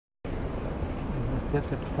ya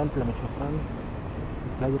Tetzantla, Michoacán,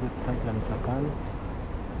 playa de Tetzantla, Michoacán.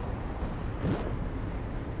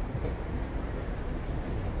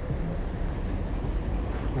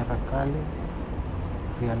 Terracali,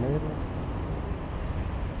 Rialeros.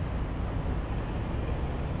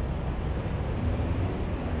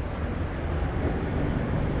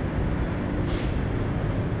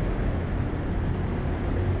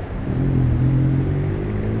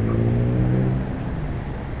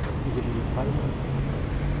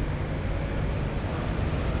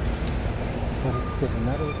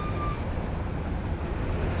 Veterinarios,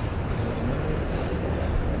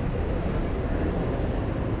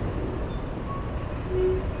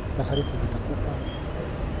 pajaritos de Tacupa,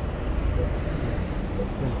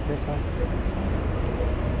 cepas.